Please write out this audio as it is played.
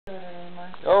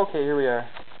Okay, here we are.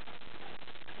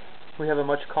 We have a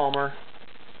much calmer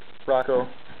Rocco.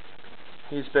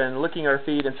 He's been licking our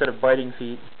feet instead of biting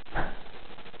feet.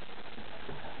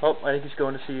 Oh, I think he's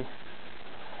going to see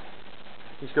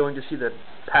the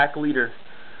pack leader.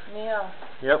 Neil.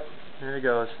 Yep, there he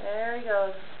goes. There he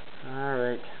goes. All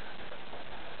right.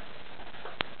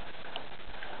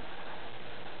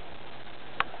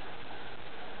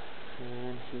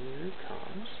 And here he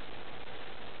comes.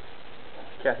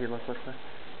 Kathy, look.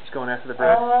 He's going after the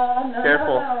bread. Oh, no,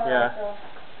 Careful, no, yeah.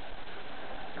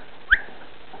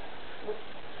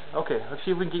 Okay, let's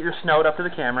see if we can get your snout up to the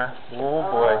camera. Oh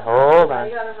boy, hold on.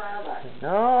 You got him riled up.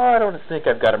 No, I don't think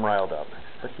I've got him riled up,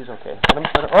 but he's okay.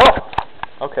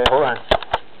 Oh! Okay, hold on.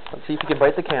 Let's see if he can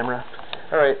bite the camera.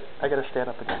 All right, I gotta stand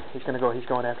up again. He's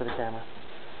going after the camera.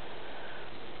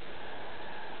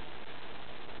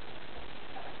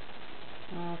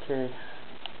 Okay.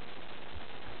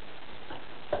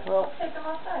 Well, Take him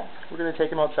outside. we're gonna take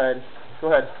him outside.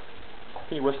 Go ahead.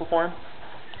 Can you whistle for him?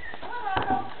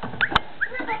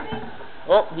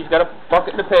 Oh, he's got a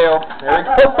bucket and a pail. There we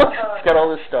go. He's got all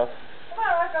this stuff. Come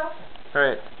on, Rocco. All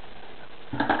right.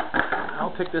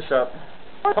 I'll pick this up.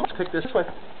 Come on, pick this way.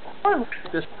 Come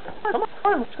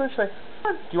on, let's go this way. Do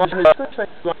you want this way?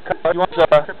 Do you want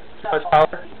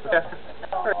power?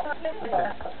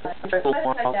 Yeah.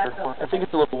 I think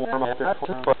it's a little warm out there.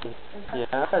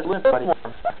 Yeah, it's a little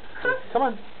warm. Come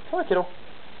on, kiddo.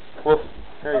 Woof.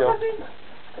 There you go.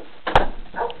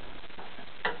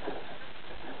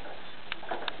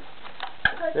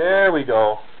 There we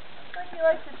go. He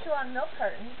likes to chew on milk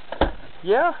cartons.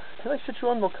 Yeah, he likes to chew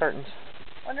on milk cartons.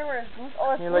 Wonder where his goose.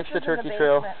 Oh, his He goose likes the is in turkey the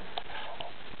trail. basement.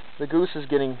 The goose is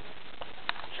getting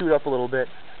chewed up a little bit.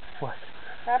 What?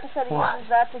 Papa said he uses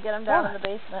that to get him down in the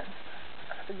basement.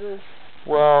 The goose.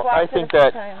 Well, I think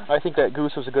that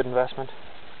goose was a good investment.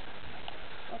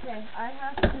 Okay, I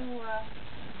have to.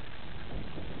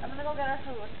 I'm gonna go get our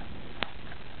food.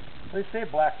 They say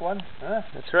black one, huh?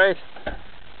 That's right.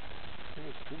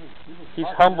 He's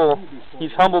humble.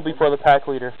 He's humble before the pack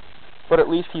leader, but at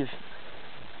least he's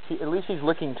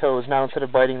licking toes now instead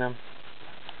of biting them.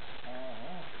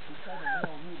 He tried to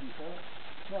nail me before.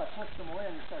 No, I pushed him away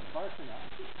and he started barking at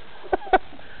me.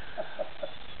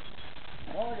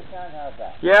 No, you can't have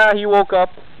that. Yeah, he woke up.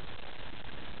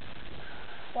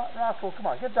 Rocco, come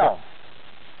on, get down.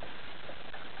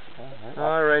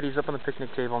 All right, he's up on the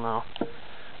picnic table now.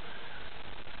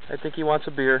 I think he wants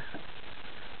a beer.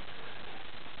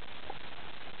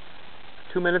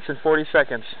 2 minutes and 40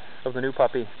 seconds of the new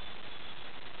puppy.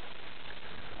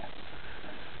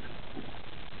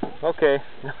 Okay,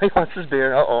 now he wants his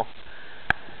beer. Uh-oh.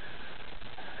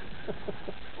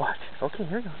 What? Okay,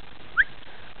 here you go.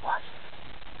 What?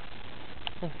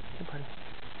 Hey buddy.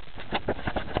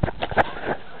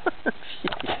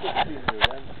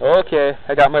 Okay,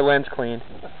 I got my lens clean.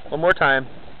 One more time.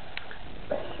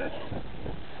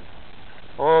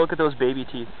 Oh, look at those baby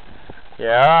teeth.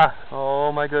 Yeah.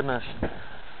 Oh my goodness.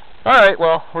 All right.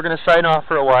 Well, we're gonna sign off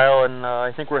for a while, and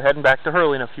I think we're heading back to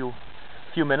Hurley in a few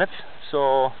minutes.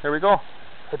 So there we go.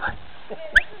 Hey, bud. Hey,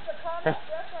 this is the calmest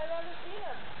stretch I've ever seen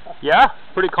him. Yeah,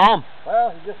 pretty calm.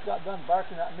 Well, he just got done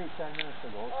barking at me 10 minutes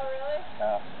ago. Oh really?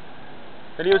 Yeah.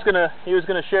 And he was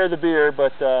gonna share the beer,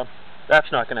 but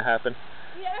that's not gonna happen.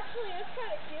 He actually is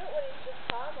kind of cute when he's just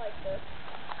calm like this.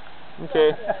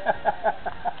 Okay.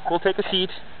 We'll take a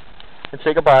seat and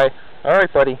say goodbye. All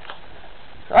right, buddy.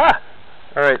 Ah!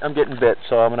 All right, I'm getting bit,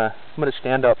 so I'm gonna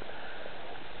stand up.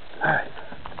 All right,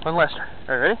 one last turn.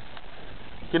 All right, ready?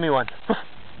 Give me one.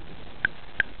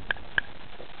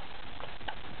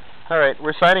 All right,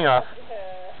 we're signing off.